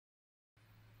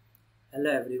Hello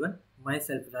everyone,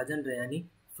 myself Rajan Rayani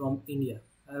from India.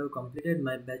 I have completed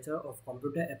my Bachelor of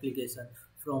Computer Application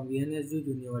from VNSU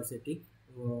University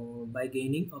by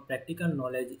gaining a practical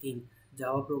knowledge in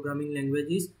Java programming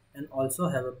languages and also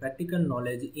have a practical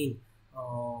knowledge in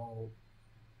uh,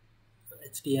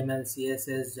 HTML,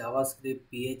 CSS, JavaScript,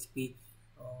 PHP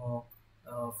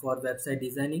uh, for website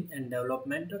designing and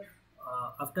development.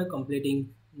 After completing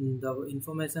the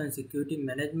Information and Security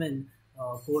Management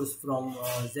course from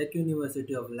Czech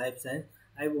University of Life Science,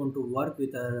 I want to work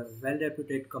with a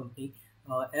well-reputed company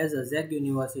as a Czech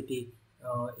University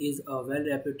is a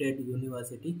well-reputed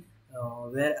university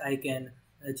where I can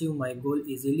achieve my goal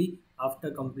easily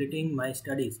after completing my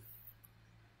studies.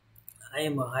 I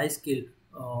am a high skill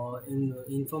in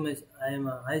information. I am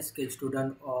a high skill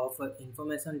student of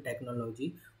information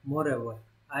technology. Moreover,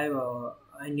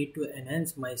 I need to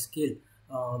enhance my skill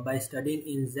by studying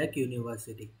in Czech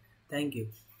University. Thank you.